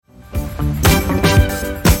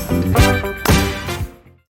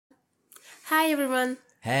Hi everyone,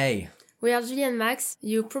 Hey. we are Julie and Max.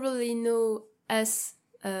 You probably know us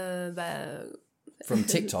From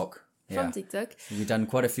TikTok. from TikTok. We've done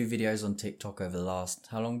quite a few videos on TikTok over the last...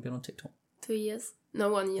 How long have you been on TikTok? 2 years?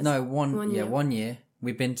 No, 1 year. No, one year. 1 year.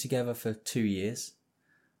 We've been together for 2 years.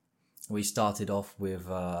 We started off with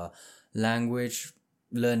language,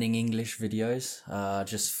 learning English videos,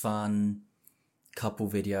 just fun, couple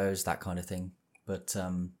videos, that kind of thing. But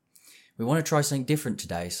we want to try something different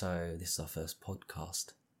today, so this is our first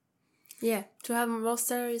podcast. Yeah, to have more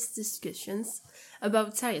serious discussions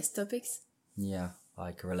about serious topics. Yeah,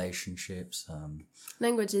 like relationships,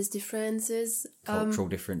 Languages differences. cultural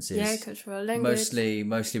differences. Yeah, cultural language.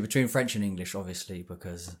 Mostly between French and English, obviously,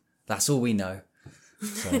 because that's all we know.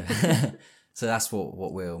 So, so that's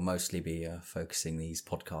what we'll mostly be focusing these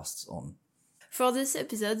podcasts on. For this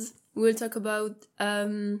episode, we'll talk about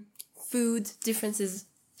food differences.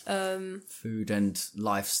 Food and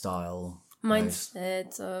lifestyle.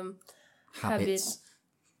 Mindset, Habits.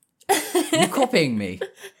 You're copying me.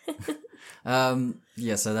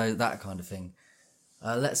 Yeah, so that kind of thing.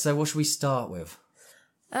 So what should we start with?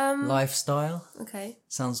 Lifestyle? Okay.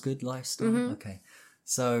 Sounds good, lifestyle? Mm-hmm. Okay.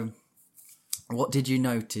 So, what did you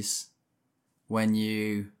notice when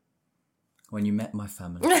you met my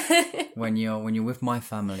family? when you're with my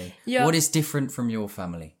family? Yeah. What is different from your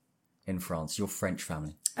family in France, your French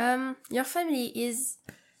family? Your family is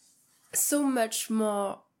so much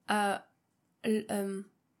more,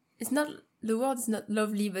 it's not, the word is not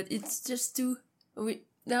lovely, but it's just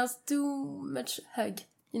there's too much hug,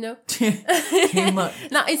 you know? Too much.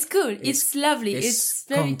 No, it's cool. It's lovely. It's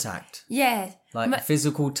very, contact. yeah. Like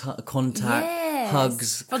physical contact, Yes.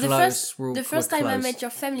 hugs, For close. the first time I met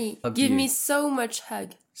your family, give me so much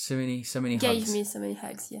hug. So many Gave hugs. me so many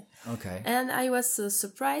hugs, yeah. Okay. And I was so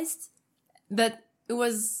surprised, but it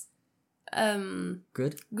was,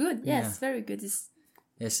 Good. good. Yes, Yeah. very good. It's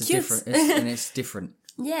Cute. different. It's different.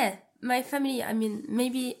 Yeah, my family, I mean,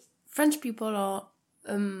 maybe French people are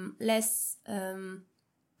less,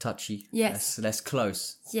 Touchy. Yes. Less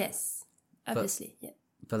close. yes, obviously, yeah.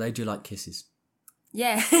 But they do like kisses.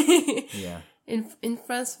 Yeah. Yeah. In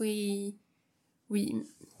France, we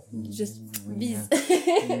just bis.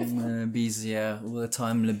 Bees, yeah. All the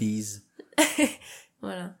time, le bees.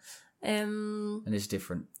 Voilà. And it's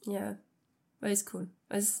different. Yeah, but it's cool.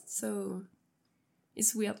 It's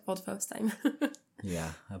weird for the first time.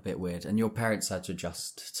 Yeah, a bit weird. And your parents had to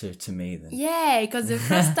adjust to me then. Yeah, because the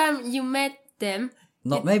first time you met them,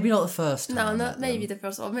 Maybe not the first time. no, I not met maybe them. the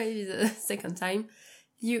first or maybe the second time,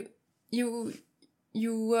 you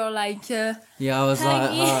were like, Yeah, I was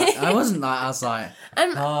Huggy. I wasn't like, I was like,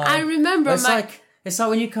 I remember it's like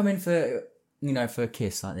when you come in for a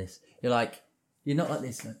kiss like this. You're not like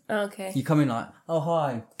this. Like, okay. you come in like, oh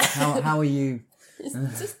hi, how are you?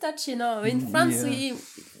 It's just touchy, no. In France, Yeah. we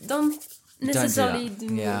don't necessarily that.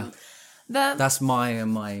 do. Yeah. But That's my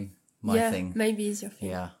yeah, thing. maybe it's your thing.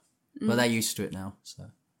 Yeah, but they're used to it now. So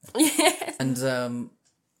Yes. and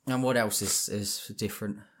what else is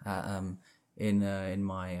different in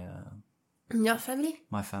my Your family?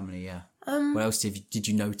 my family? Yeah. What else did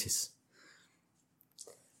you notice?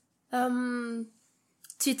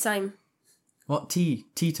 Tea time. What tea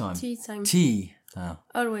time? Tea time. Tea. Oh.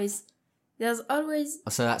 Always. There's always,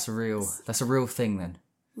 So that's a real thing then.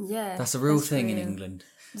 yeah. That's a real that's thing in real. England.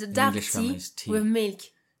 The In dark English tea families, tea. with milk.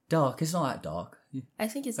 Dark. It's not that dark. I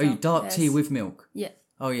think it's Oh, dark yes. tea with milk. Yeah.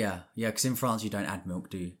 Oh yeah. Because in France you don't add milk,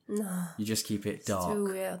 do you? No. You just keep it dark. Too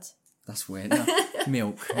weird. That's weird. No.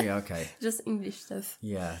 Milk. Yeah. Okay. Just English stuff.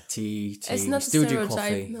 Yeah. Tea. It's We not a still do stereotype,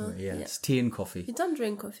 coffee. no. Yeah. Yeah. It's tea and coffee. You don't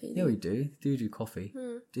drink coffee. Yeah, we do. Do coffee.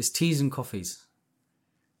 It's teas and coffees.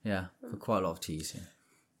 Yeah, for quite a lot of teas. Yeah.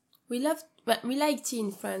 We like tea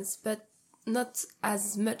in France, but not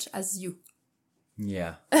as much as you.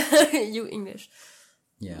 Yeah. You English.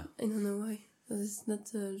 Yeah. I don't know why. It's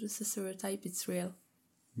not just a stereotype, it's real.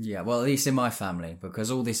 Yeah. Well, at least in my family, because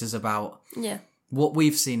all this is about Yeah. what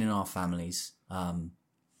we've seen in our families.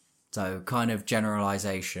 So kind of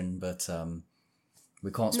generalization, but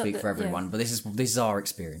we can't speak for everyone. But this is our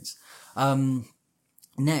experience.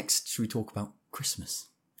 Next, should we talk about Christmas?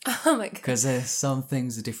 Oh my god. Because some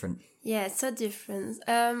things are different. Yeah, it's so different.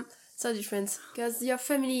 So different. Because your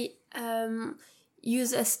family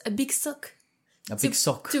use a big sock. A big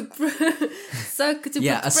sock. To sock to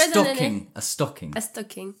Yeah, put a present in it. stocking. A stocking. A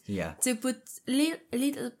stocking. Yeah. To put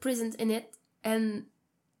little present in it, and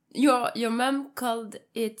your mom called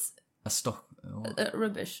it A stock.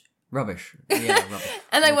 rubbish. Rubbish. Yeah, rubbish.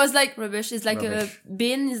 And I was like, rubbish is like Rubbish. a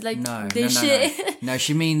bin, is like No, déchet. No,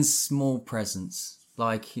 she means small presents.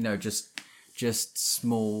 Like, just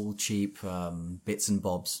small, cheap bits and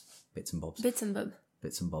bobs. bits and bobs. Bits and bob.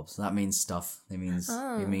 Bits and bobs. That means stuff. It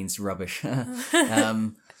means rubbish.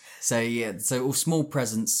 So all small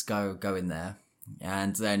presents go in there,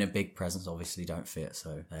 and then a big presents obviously don't fit.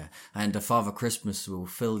 So there, and Father Christmas will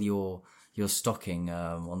fill your stocking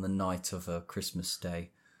on the night of Christmas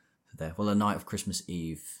Day. There, well, the night of Christmas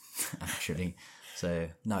Eve, actually. So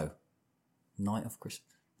no, night of Christmas,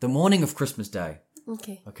 the morning of Christmas Day.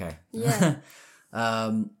 Okay. Yeah.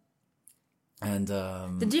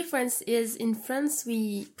 The difference is in France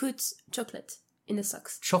we put chocolate in the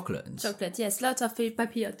socks. Chocolate, yes, lots of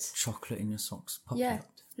papillotes. Chocolate in your socks. Papillote. Yeah,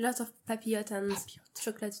 lots of papillotes and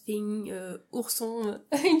chocolate thing, ourson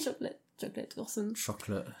in chocolate ourson.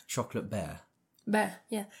 Chocolate bear. Bear,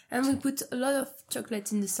 yeah, and we put a lot of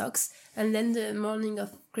chocolate in the socks, and then the morning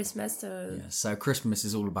of Christmas. Yeah, so Christmas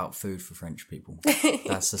is all about food for French people.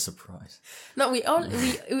 That's a surprise. No, we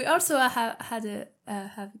also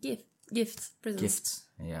have gifts, presents. Gifts,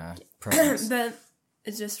 yeah, presents. But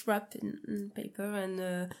it's just wrapped in paper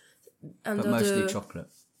and but mostly chocolate.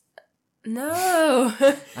 No.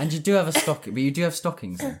 And you do have a stocking, but you do have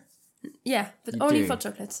stockings then? Yeah, but only for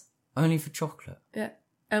chocolate. Only for chocolate? Yeah,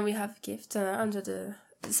 and we have gifts under the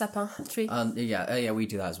sapin tree. Yeah, we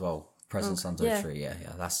do that as well. Presents under the tree. Yeah,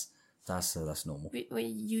 that's normal.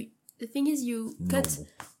 The thing is, you cut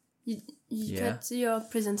your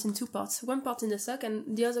present in two parts. One part in the sock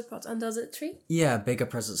and the other part under the tree. Yeah, bigger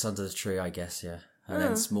presents under the tree, I guess. Yeah, and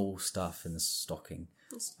then small stuff in the stocking.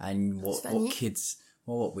 And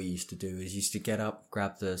what we used to do is used to get up,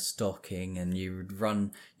 grab the stocking, and you'd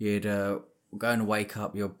go and wake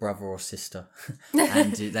up your brother or sister,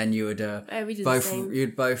 and then you would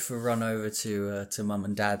both run over to mum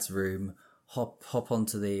and dad's room, hop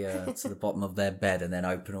onto the to the bottom of their bed, and then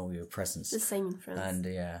open all your presents. The same in France.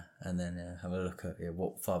 And then have a look at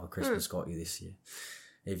what Father Christmas got you this year,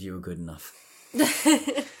 if you were good enough.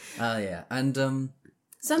 And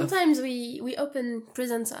sometimes we open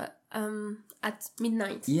presents at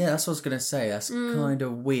midnight. Yeah, that's what I was gonna say. That's kind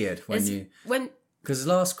of weird because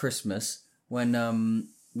last Christmas when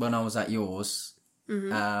I was at yours,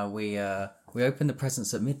 we opened the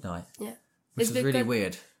presents at midnight. Yeah, which is really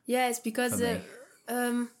weird. Yeah, it's because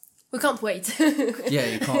we can't wait. Yeah,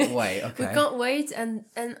 you can't wait. Okay, we can't wait, and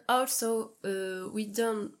also we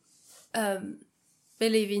don't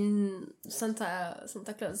believe in Santa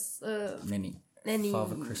Claus. Any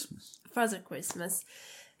Father Christmas.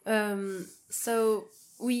 So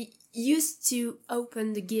we used to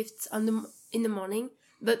open the gifts in the morning,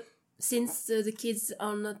 but since the kids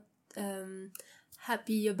are not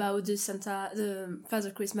happy about the Father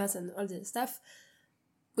Christmas and all this stuff,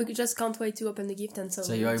 we just can't wait to open the gift, and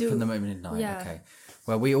so you open them at midnight. Yeah. Okay.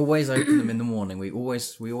 Well, we always open them in the morning. We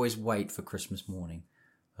always wait for Christmas morning.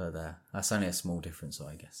 But that's only a small difference,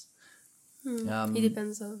 I guess. It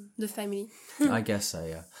depends on the family. I guess so.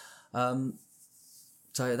 Yeah.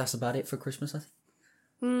 So that's about it for Christmas, I think.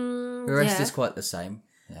 The rest is quite the same.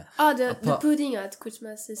 Yeah. Oh, the pudding at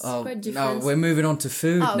Christmas is quite different. No, we're moving on to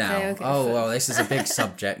food now. Okay, well, this is a big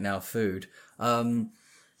subject now, food.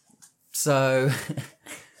 So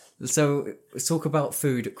let's talk about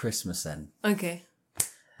food at Christmas then. Okay.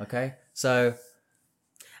 So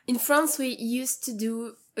in France, we used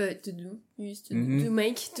to make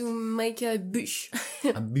a bûche.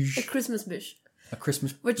 A bûche. A Christmas bûche. A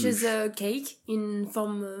Christmas which bûche. Is a cake in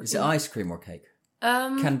form. Is it ice cream or cake?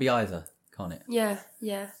 Can be either, can't it? Yeah.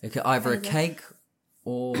 It could either a cake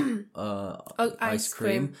or ice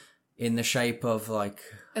cream in the shape of like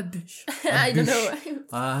a bûche. I don't know.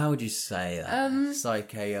 How would you say that? It's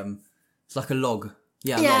like it's like a log.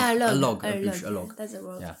 Yeah, a log. A log. That's a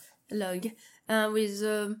word. Yeah. A log. With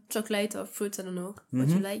chocolate or fruits, I don't know what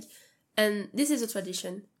you like. And this is a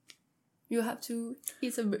tradition. You have to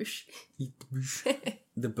eat a bush. Eat the bush.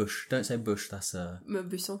 The bush. Don't say bush, that's a...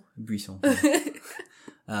 Buisson. Buisson.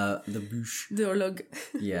 Yeah. The bush. The log.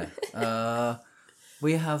 Yeah.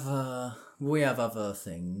 We have other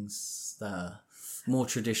things. The more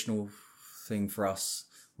traditional thing for us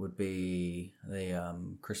would be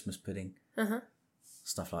the Christmas pudding.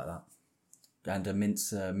 Stuff like that. And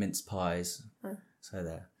mince pies. So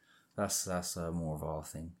there. That's more of our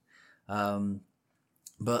thing.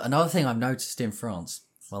 But another thing I've noticed in France,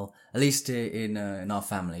 well, at least in our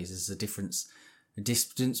families, is the difference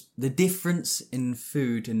in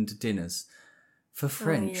food and dinners. For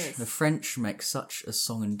French, the French make such a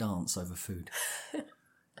song and dance over food.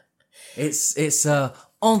 It's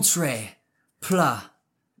entrée, plat,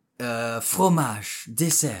 fromage,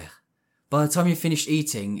 dessert. By the time you finish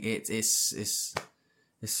eating, it's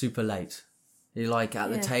super late. You're like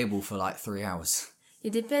at the table for like 3 hours.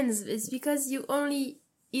 It depends. It's because you only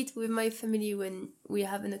eat with my family when we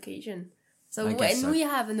have an occasion. So when we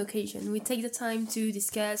have an occasion, we take the time to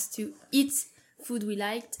discuss, to eat food we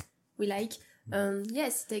like.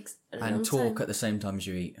 Yes, it takes a long time. And talk at the same time as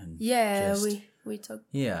you eat. And we talk.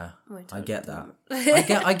 Yeah, I get that.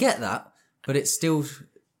 I get that, but it's still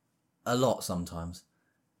a lot sometimes.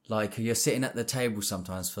 Like you're sitting at the table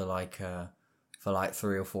sometimes for like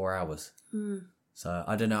 3 or 4 hours. So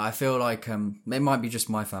I don't know. I feel like it might be just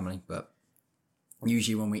my family, but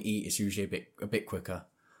usually when we eat, it's usually a bit quicker,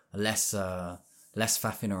 less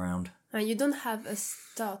faffing around. And you don't have a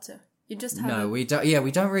starter. You just have. No, we don't. Yeah,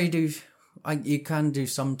 we don't really do. You can do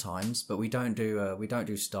sometimes, but we don't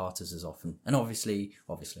do starters as often. And obviously,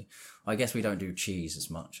 I guess we don't do cheese as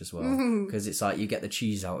much as well, because it's like you get the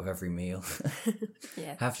cheese out of every meal.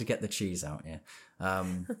 Yeah, have to get the cheese out. Yeah,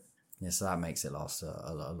 so that makes it last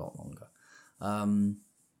a lot longer.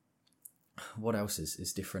 What else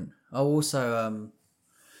is different? Oh, also,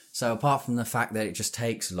 so apart from the fact that it just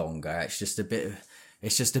takes longer, it's just a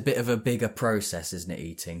bit of a bigger process, isn't it?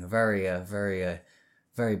 Eating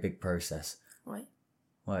very big process. Right.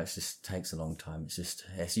 Well, it just takes a long time. So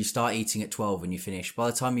you start eating at 12 and you finish.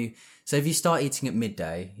 By the time so if you start eating at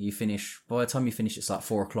midday, by the time you finish, it's like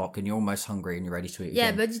 4 o'clock and you're almost hungry and you're ready to eat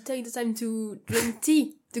again. But you take the time to drink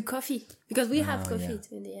tea, to coffee, because we have coffee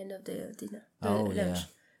in the end of the dinner, lunch. Yeah.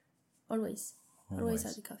 Always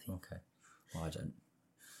have the coffee. Okay. Well, I don't.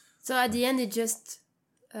 So at the end, it just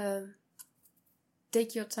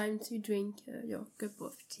take your time to drink your cup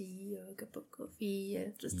of tea or a cup of coffee,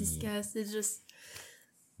 just discuss. It's just...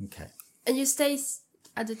 Okay. And you stay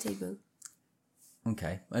at the table.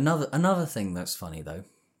 Okay. Another thing that's funny, though,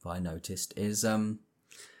 I noticed, is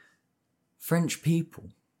French people,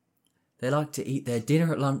 they like to eat their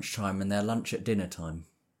dinner at lunchtime and their lunch at dinner time.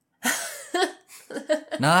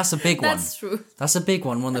 Now, that's a big one. That's true. That's a big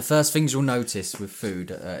one. One of the first things you'll notice with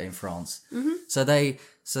food in France. Mm-hmm. So they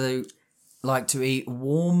like to eat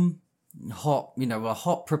warm, hot,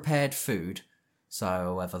 hot prepared food.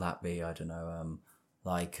 So whether that be, I don't know,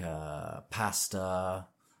 like pasta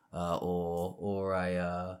or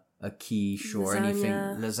a quiche or anything,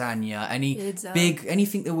 lasagna,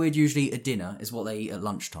 anything that we'd usually eat at dinner is what they eat at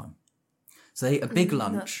lunchtime. So they eat a big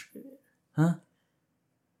lunch. Huh?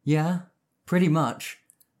 Yeah, pretty much.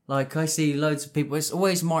 Like I see loads of people, it's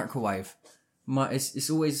always microwave. It's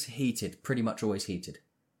always heated, pretty much always heated.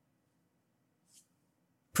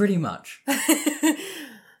 Pretty much.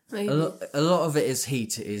 Maybe. A lot of it is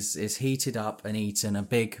heated up and eaten, a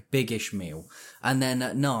biggish meal. And then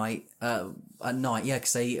at night,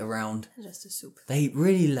 because they eat around... Just a soup. They eat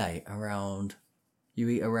really late, you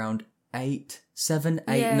eat around 7,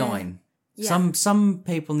 8, 9. Yeah. Some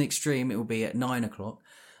people in the extreme, it will be at 9 o'clock.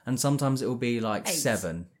 And sometimes it will be like 8.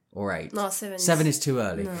 7 or 8. No, 7. 7 is too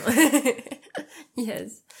early. No.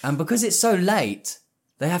 Yes. And because it's so late,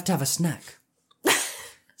 they have to have a snack.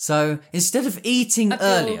 So instead of eating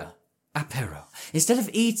apéro. Instead of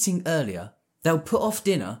eating earlier, they'll put off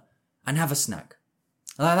dinner and have a snack.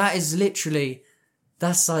 That is literally,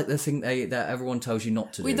 that's like the thing that everyone tells you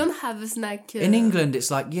not to do. We don't have a snack. In England, it's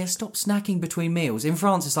like, stop snacking between meals. In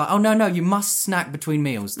France, it's like, oh no, you must snack between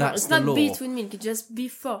meals. That's the law. It's not between meals, it's just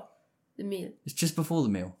before the meal. It's just before the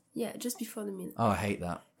meal? Yeah, just before the meal. Oh, I hate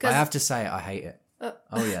that. I have to say it, I hate it.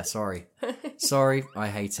 Oh yeah, sorry. Sorry, I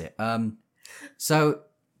hate it. So...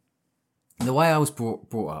 The way I was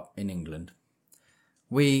brought up in England,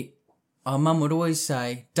 our mum would always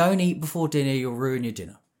say, don't eat before dinner, you'll ruin your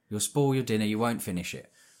dinner. You'll spoil your dinner, you won't finish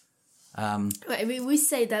it. We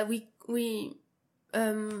say that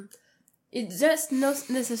it's just not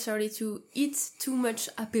necessarily to eat too much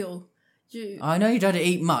apéro. I know you don't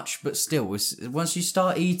eat much, but still, once you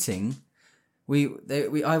start eating,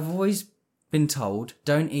 I've always been told,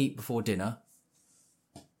 don't eat before dinner.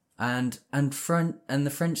 And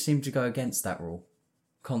the French seem to go against that rule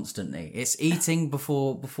constantly. It's eating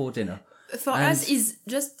before dinner. For us, it's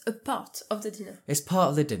just a part of the dinner. It's part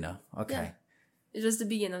of the dinner. Okay. Yeah. It's just the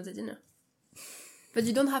beginning of the dinner. But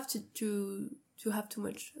you don't have to have too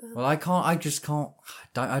much. Well, I can't. I just can't.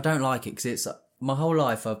 I don't like it because it's my whole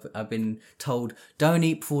life. I've been told don't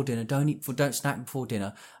eat before dinner. Don't snack before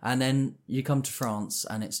dinner. And then you come to France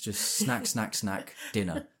and it's just snack,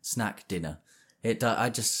 dinner, snack, dinner. I'm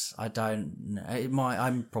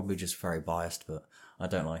probably just very biased, but I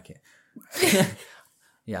don't like it.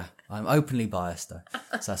 Yeah, I'm openly biased though,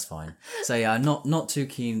 so that's fine. So yeah, I'm not too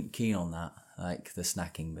keen on that, like the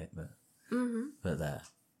snacking bit, but there,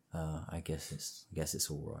 I guess it's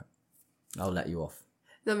all right. I'll let you off.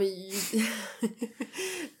 No, but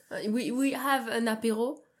we have an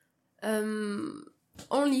apéro,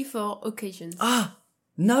 only for occasions.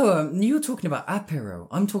 No, you're talking about apéro.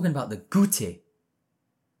 I'm talking about the goûter.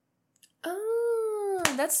 Oh,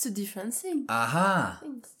 that's two different things. Aha.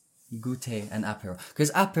 Goûter and apéro.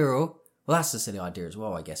 Because apéro, well, that's a silly idea as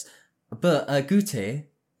well, I guess. But a goûter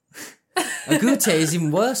is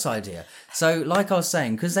even worse idea. So, like I was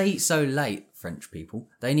saying, because they eat so late, French people,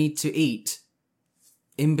 they need to eat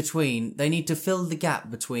in between. They need to fill the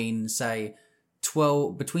gap between, say,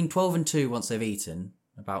 between 12 and 2 once they've eaten,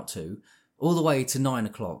 about 2, all the way to 9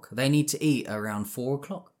 o'clock. They need to eat around 4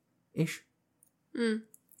 o'clock-ish. Mm.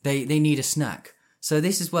 They need a snack. So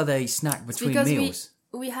this is where they snack between meals.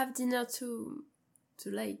 We have dinner too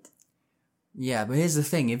late. Yeah, but here's the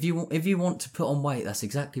thing. If you want to put on weight, that's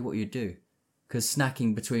exactly what you do. Because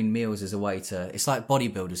snacking between meals is a way to... It's like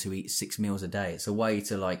bodybuilders who eat 6 meals a day. It's a way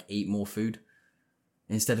to, like, eat more food.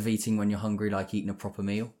 Instead of eating when you're hungry, like eating a proper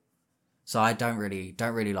meal. So I don't really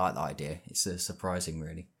like the idea. It's surprising,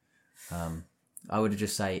 really. I would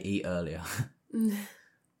just say eat earlier.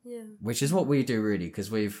 Yeah. Which is what we do, really,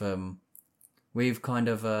 because we've kind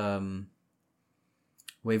of...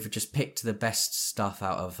 We've just picked the best stuff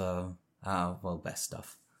out of... best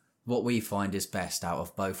stuff. What we find is best out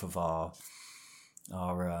of both of our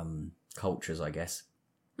cultures, I guess.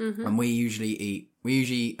 Mm-hmm. And we usually eat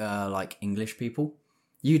like English people.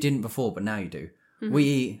 You didn't before, but now you do. Mm-hmm. We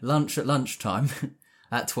eat lunch at lunchtime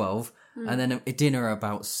at 12, and then a dinner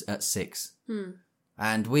at 6. Mm.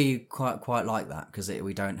 And we quite like that because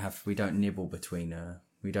we don't nibble between.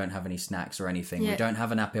 We don't have any snacks or anything. Yeah. We don't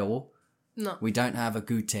have an apéro. No. We don't have a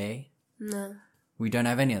goûter. No. We don't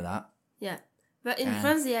have any of that. Yeah. But in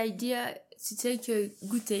France, the idea to take a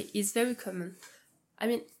goûter is very common. I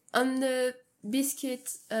mean, on the biscuit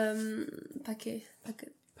packet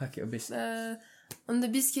of biscuits. On the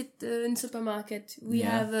biscuit in supermarket, we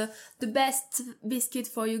have the best biscuit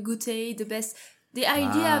for your goûter, the best... The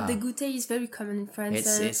idea of the goûter is very common in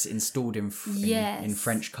France. It's installed in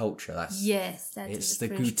French culture. It's the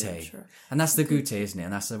goûter. And that's the goûter, isn't it?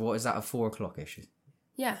 And that's what is that, a 4 o'clock-ish?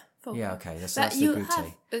 Yeah, 4 o'clock. Yeah, okay. That's the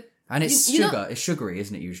goûter. And it's sugar. It's sugary,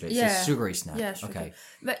 isn't it? Usually, it's a sugary snack. Yeah, sugar. Okay.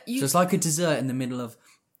 But so it's like a dessert in the middle of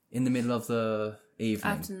the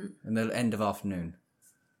evening, afternoon. In the end of afternoon.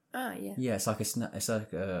 Ah, yeah. Yeah, it's like a snack. It's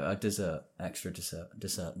like a dessert, extra dessert,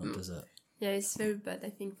 not dessert. Yeah, it's very bad, I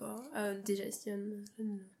think, for digestion.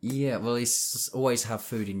 Yeah, well, it's always have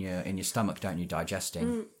food in your stomach, don't you?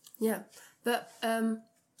 Digesting. Yeah, but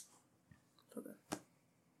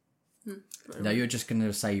No, you're just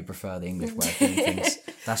gonna say you prefer the English way of doing things.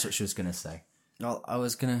 That's what she was gonna say. I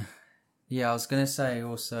was gonna say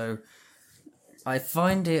also, I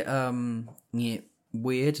find it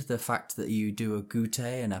weird the fact that you do a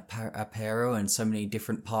goûter and apéro and so many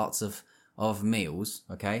different parts of meals.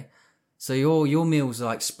 Okay, so your meals are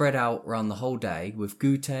like spread out around the whole day with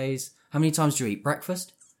goûters. How many times do you eat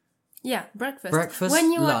breakfast? Yeah, breakfast.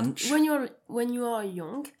 Lunch. When you are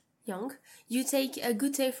young, you take a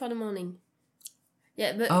goûter for the morning.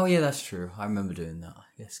 Yeah, but that's true. I remember doing that.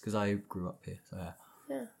 Yes, because I grew up here. So yeah.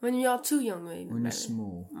 Yeah, when you are too young, when you're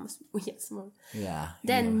small. Yeah, small. Yeah.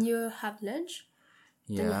 Then you have lunch.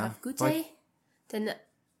 Yeah. Then you have goûter. Then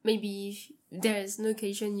maybe if there is no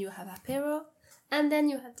occasion, you have apéro, and then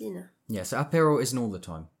you have dinner. Yeah, so apéro isn't all the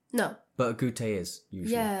time. No. But a goûter is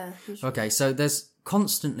usually. Yeah. Usually. Okay, so there's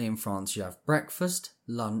constantly in France you have breakfast,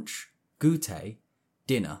 lunch, goûter,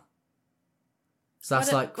 dinner. So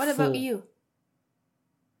that's what about you?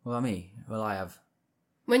 Well, I have.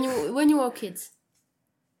 When you were kids.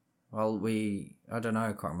 Well, I don't know,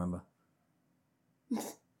 I can't remember.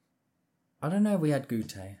 I don't know, we had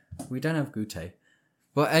goûter. We don't have goûter.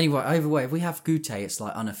 But anyway, either way, if we have goûter, it's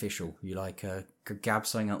like unofficial. You like grab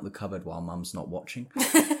something out the cupboard while mum's not watching.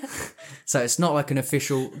 So it's not like an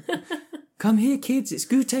official, come here kids, it's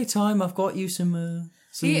goûter time, I've got you some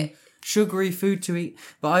sugary food to eat.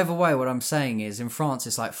 But either way, what I'm saying is in France,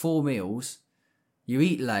 it's like 4 meals. You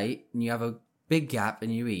eat late and you have a big gap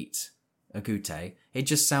and you eat a goûter. It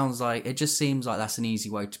just seems like that's an easy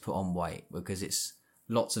way to put on weight because it's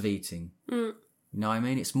lots of eating. You know what I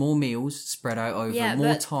mean? It's more meals spread out over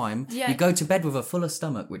more time. Yeah. You go to bed with a fuller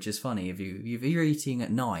stomach, which is funny. If you're eating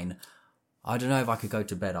at 9, I don't know if I could go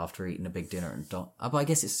to bed after eating a big dinner but I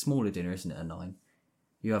guess it's a smaller dinner, isn't it? At 9,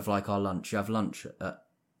 you have like our lunch. You have lunch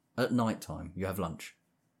at night time. You have lunch.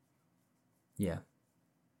 Yeah.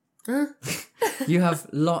 Huh?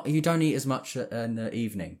 You don't eat as much in the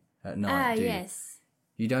evening at night. Do you? Yes.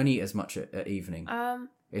 You don't eat as much at evening.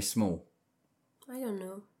 It's small. I don't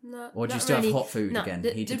know. No. Or do you still have hot food again?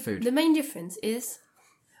 Heated food. The main difference is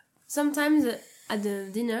sometimes at the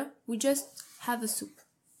dinner we just have a soup.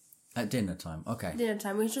 At dinner time, okay. Dinner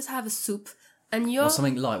time we just have a soup, and or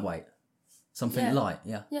something lightweight. Something light,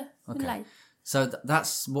 yeah? Yeah, okay. light. So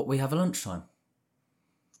that's what we have at lunchtime.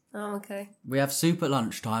 Oh, okay. We have soup at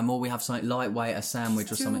lunchtime, or we have something lightweight, a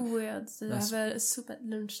sandwich or something. It's too weird to have a soup at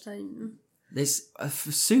lunchtime. This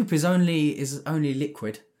soup is only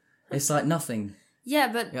liquid. It's like nothing.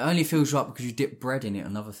 Yeah, but... It only fills you up because you dip bread in it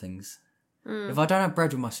and other things. If I don't have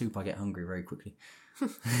bread with my soup, I get hungry very quickly.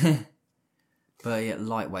 But yeah,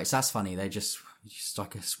 lightweight. So that's funny. They just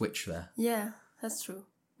like a switch there. Yeah, that's true.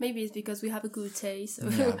 Maybe it's because we have a good taste. So.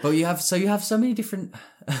 Yeah, but you have so many different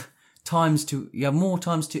you have more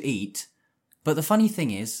times to eat. But the funny thing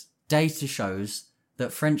is, data shows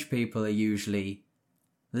that French people are usually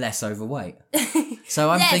less overweight. So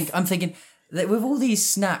I'm thinking that with all these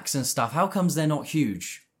snacks and stuff, how comes they're not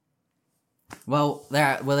huge? Well,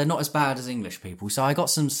 they're not as bad as English people. So I got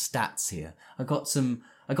some stats here. I got some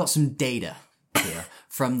data here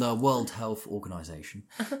from the World Health Organization.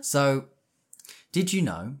 So, did you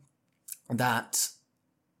know that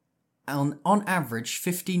on average,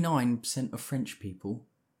 59% of French people,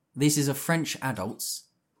 this is of French adults,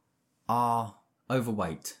 are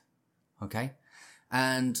overweight. Okay?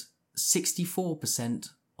 And 64%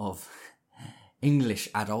 of English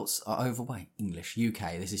adults are overweight. English,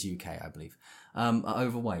 UK, this is UK, I believe, are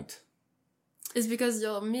overweight. It's because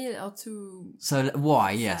your meals are too So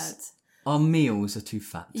why? fat. Yes. Our meals are too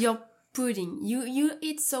fat. Your pudding. You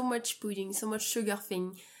eat so much pudding, so much sugar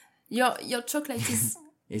thing. Your chocolate is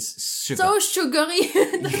It's sugar. so sugary.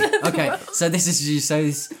 Okay, so this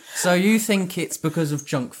is so you think it's because of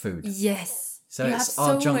junk food? Yes. So you it's have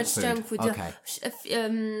our so junk much food. junk food. Okay.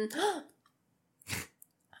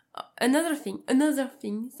 Another thing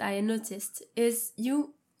I noticed is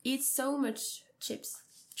you eat so much chips.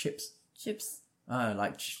 Chips. Oh,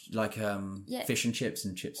 like fish and chips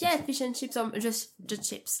and chips. Yeah, fish and chips or just the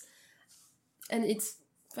chips, and it's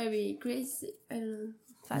very greasy. I don't know.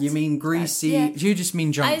 Fat. You mean greasy? Yeah. You just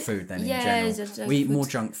mean junk food then? Yeah, in general. just junk we eat food. more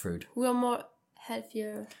junk food. We're more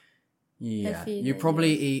healthier. Yeah, healthy you than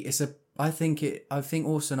probably yours. eat. I think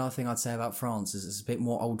also another thing I'd say about France is it's a bit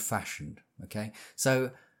more old fashioned. Okay,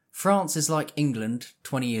 so France is like England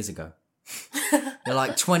 20 years ago. They're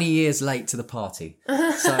like 20 years late to the party.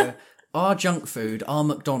 So our junk food, our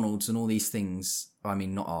McDonald's and all these things, I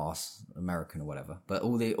mean, not ours, American or whatever, but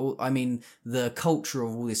the culture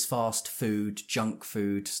of all this fast food, junk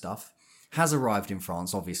food stuff has arrived in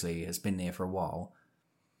France, obviously. It's been here for a while.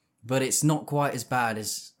 But it's not quite as bad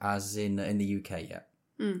as in the UK yet.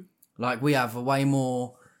 Like, we have a way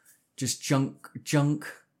more just junk,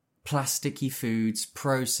 plasticky foods,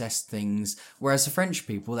 processed things. Whereas the French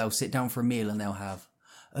people, they'll sit down for a meal and they'll have,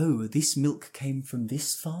 oh, this milk came from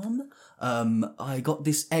this farm. I got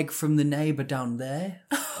this egg from the neighbour down there.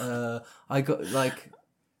 I got, like...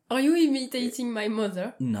 Are you imitating my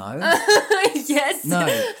mother? No. Yes. No,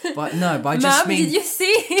 but I just Mom, mean... did you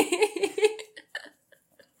see?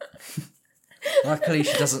 Luckily,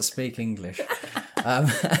 she doesn't speak English.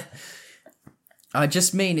 I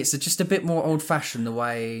just mean it's just a bit more old-fashioned the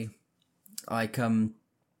way, like, things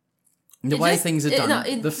are done. No,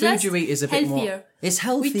 the food you eat is a bit more. It's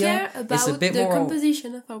healthier. We care about it's a bit the more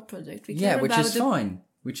composition of our product. We care which about is fine,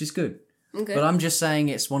 which is good. Okay. But I'm just saying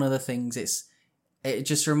it's one of the things. It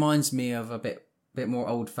just reminds me of a bit more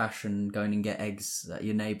old-fashioned, going and get eggs at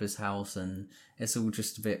your neighbour's house, and it's all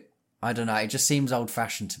just a bit. I don't know. It just seems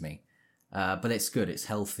old-fashioned to me. But it's good. It's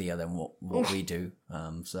healthier than what we do.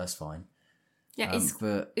 So that's fine. Yeah,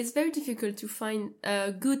 it's very difficult to find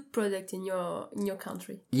a good product in your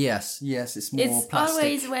country. Yes, it's more it's plastic.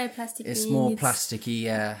 Always very plastic. It's more plasticky,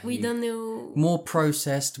 yeah. We don't know. More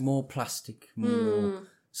processed, more plastic, more.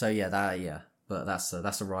 So but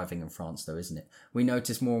that's arriving in France though, isn't it? We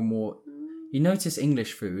notice more and more. You notice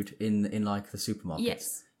English food in like the supermarkets.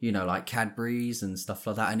 Yes. You know, like Cadbury's and stuff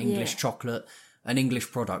like that, and English chocolate and English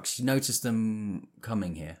products. You notice them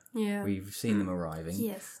coming here. Yeah. We've seen them arriving.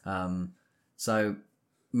 Yes. So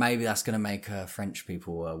maybe that's going to make French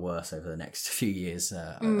people worse over the next few years,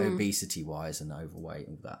 obesity-wise and overweight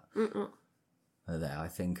and all that. There, I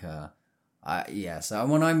think, so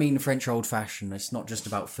when I mean French old-fashioned, it's not just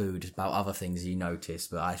about food, it's about other things you notice,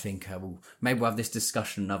 but I think maybe we'll have this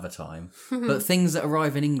discussion another time. But things that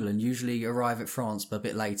arrive in England usually arrive at France, but a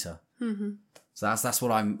bit later. Mm-hmm. So that's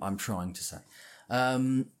what I'm trying to say.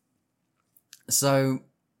 So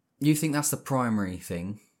you think that's the primary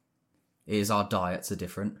thing? Is our diets are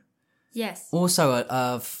different. Yes.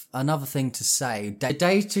 Also, another thing to say,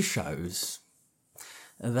 data shows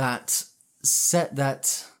that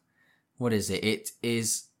what is it? It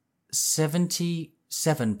is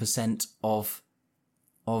 77% of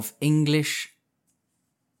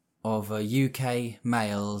UK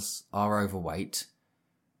males are overweight,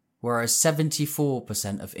 whereas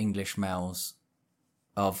 74% of English males,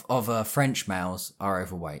 of French males are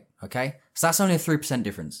overweight. Okay? So that's only a 3%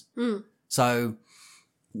 difference. So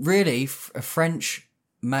really, French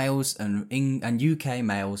males and UK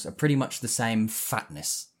males are pretty much the same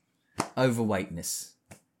fatness, overweightness,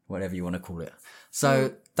 whatever you want to call it.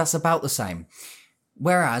 So that's about the same.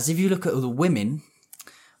 Whereas if you look at the women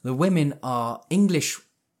are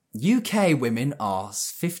UK women are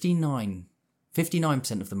 59%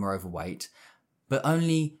 of them are overweight, but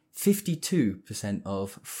only 52%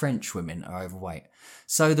 of French women are overweight.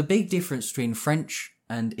 So the big difference between French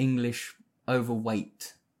and English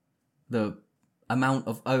overweight, the amount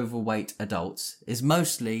of overweight adults, is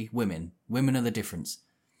mostly women. Women are the difference.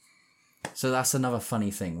 So that's another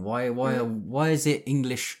funny thing. Why is it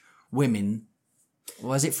English women?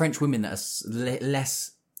 Why is it French women that are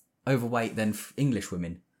less overweight than English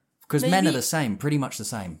women? Because men are the same, pretty much the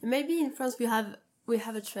same. Maybe in France we have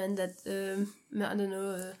a trend that I don't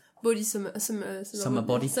know, body summer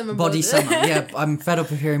body. Summer body summer. Yeah, I'm fed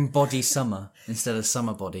up of hearing body summer instead of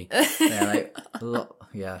summer body. Yeah, like a lot.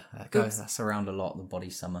 Yeah, that's around a lot. The body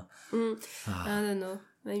summer. I don't know.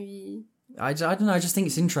 Maybe. I don't know. I just think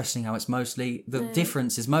it's interesting how it's mostly the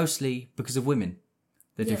difference is mostly because of women.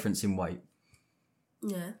 The difference in weight.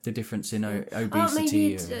 Yeah. The difference in obesity.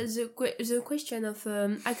 Maybe it's the question of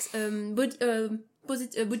body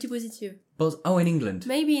positive. In England.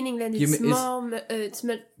 Maybe in England it's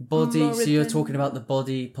body. More so you're talking about the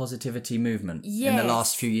body positivity movement in the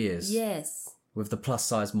last few years. Yes. With the plus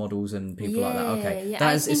size models and people like that. Okay.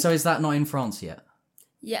 Yeah, so is that not in France yet?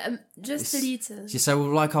 Yeah, just a little. So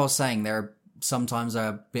like I was saying, they're sometimes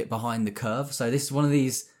a bit behind the curve. So this is one of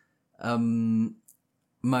these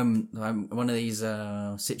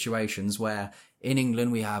situations where in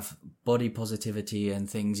England we have body positivity and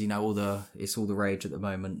things, it's all the rage at the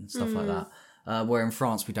moment and stuff like that. Where in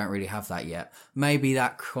France we don't really have that yet. Maybe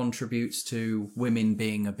that contributes to women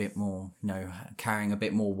being a bit more, carrying a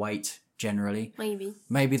bit more weight generally.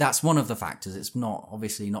 Maybe that's one of the factors. It's not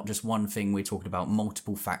obviously not just one thing. We're talking about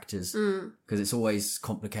multiple factors because it's always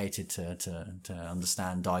complicated to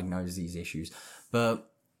understand, diagnose these issues. But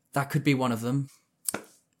that could be one of them.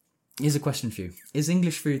 Here's a question for you: Is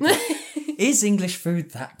English food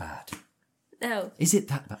that bad? No. Is it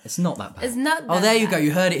that bad? It's not that bad. It's not. That there you bad. go.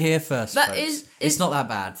 You heard it here first. But folks. It's not that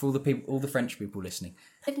bad for all the French people listening.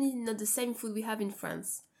 Definitely not the same food we have in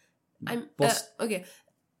France. Okay.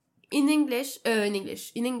 In England.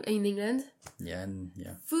 Yeah.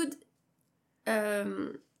 Food.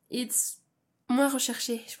 It's moins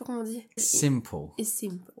recherché. Je sais pas comment dire. Simple. It's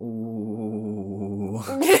simple. Ooh.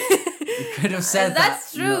 You could have said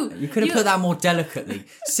That's true. You could have put that more delicately.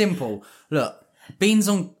 Simple. Look, beans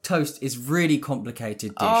on toast is really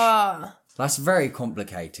complicated dish. That's very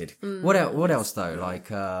complicated. What else though? Like,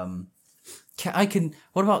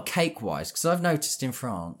 what about cake wise? Because I've noticed in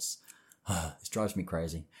France, this drives me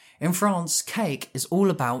crazy. In France, cake is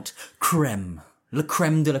all about crème. Le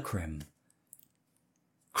crème de la crème.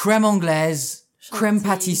 Crème anglaise, crème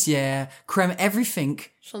pâtissière, crème everything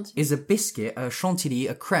is a biscuit, a chantilly,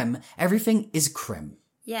 a crème. Everything is crème.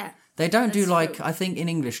 Yeah. They don't do like, true. I think in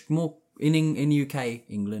English, more in UK,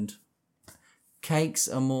 England, cakes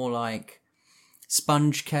are more like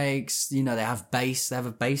sponge cakes. They have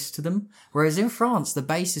a base to them. Whereas in France, the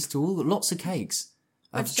base is to lots of cakes.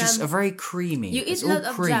 Just a very creamy. You eat a lot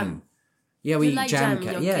of jam. Yeah, we eat like jam.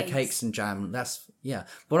 cakes and jam.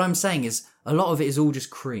 What I'm saying is a lot of it is all just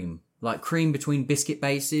cream, like cream between biscuit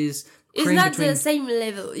bases. It's not the same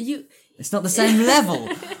level. It's not the same level.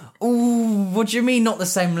 Ooh, what do you mean not the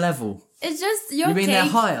same level? It's just your. You mean they're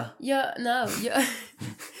higher?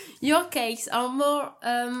 Your cakes are more.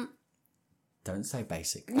 Don't say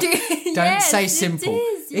basic. Don't say simple.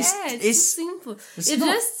 It's simple.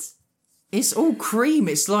 It's all cream.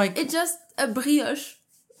 It's like... It's just a brioche.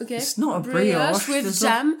 Okay? It's not a brioche. With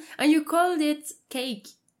jam. And you called it cake.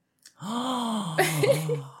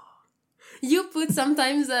 You put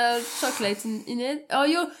sometimes chocolate in it. Or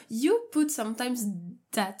you put sometimes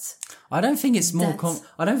that. I don't think it's more...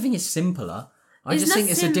 I don't think it's simpler. I just think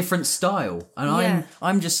it's a different style. And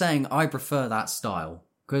I'm just saying I prefer that style.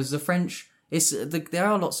 Because the French... there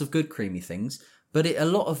are lots of good creamy things. But a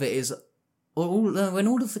lot of it is... when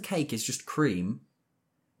all of the cake is just cream,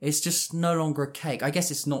 it's just no longer a cake. I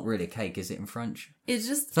guess it's not really a cake, is it, in French? It's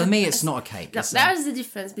just... For me, it's not a cake. No, there's the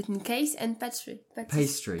difference between cake and pastry.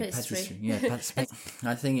 Pastry. Yeah, pastry.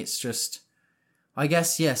 I think it's just... I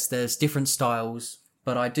guess, yes, there's different styles,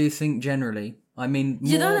 but I do think generally... I mean,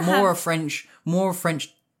 more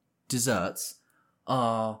French desserts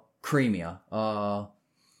are creamier, are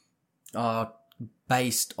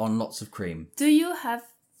based on lots of cream. Do you have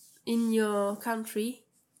in your country,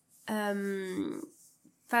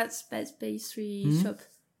 fast pastry shop?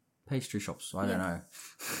 Pastry shops, I don't know.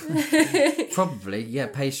 Probably, yeah.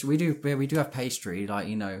 Pastry. We do have pastry, like,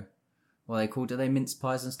 you know, what are they called? Are they mince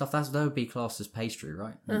pies and stuff? That would be classed as pastry,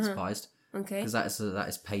 right? Mince pies. Okay. Because that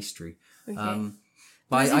is pastry. Okay.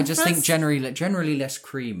 But I just think generally less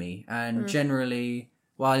creamy and generally,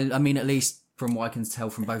 well, I mean, at least from what I can tell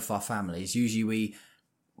from both our families, usually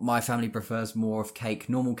my family prefers more of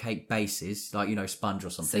normal cake bases, like, you know, sponge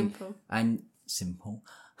or something. Simple.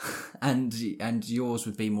 And yours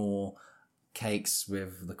would be more cakes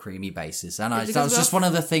with the creamy bases. And that was just one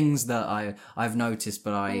of the things that I've noticed,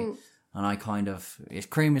 but I kind of,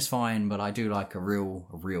 cream is fine, but I do like a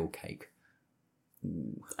real cake.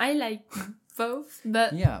 Ooh. I like both,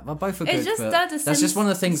 but yeah, well, both are good. That's just one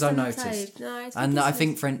of the things I noticed. No, I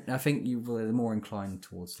think you were more inclined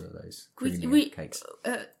towards those creamy cakes.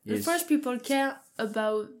 The first people care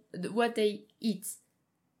about what they eat.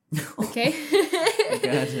 Okay.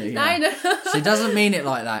 Okay, yeah. I know. She doesn't mean it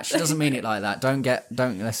like that. Don't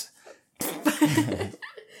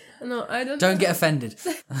No, I don't. Don't get offended.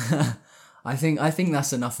 I think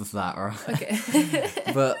that's enough of that, right? Okay.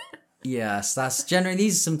 But yes, that's generally,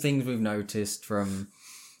 these are some things we've noticed from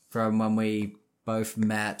when we both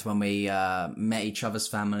met, when we met each other's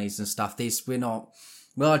families and stuff. We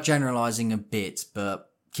are generalizing a bit, but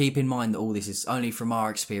keep in mind that all this is only from our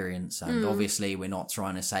experience, and obviously we're not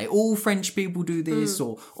trying to say all French people do this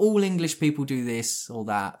or all English people do this or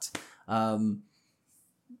that.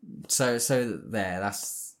 So there,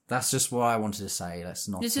 that's just what I wanted to say. Let's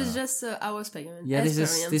not. This is just our experience. Yeah,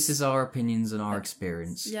 this is our opinions and our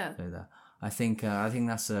experience. Yeah. So I think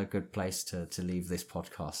that's a good place to leave this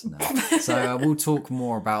podcast now. So we'll talk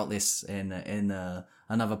more about this in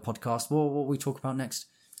another podcast. What will we talk about next?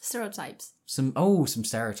 Stereotypes. Some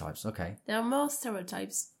stereotypes. Okay. There are more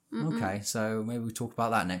stereotypes. Okay, so maybe we'll talk about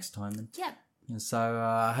that next time then. Yeah. And so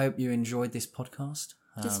I hope you enjoyed this podcast.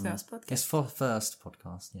 This first podcast. This first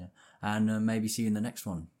podcast, yeah. And maybe see you in the next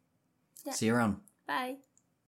one. Yeah. See you around. Bye.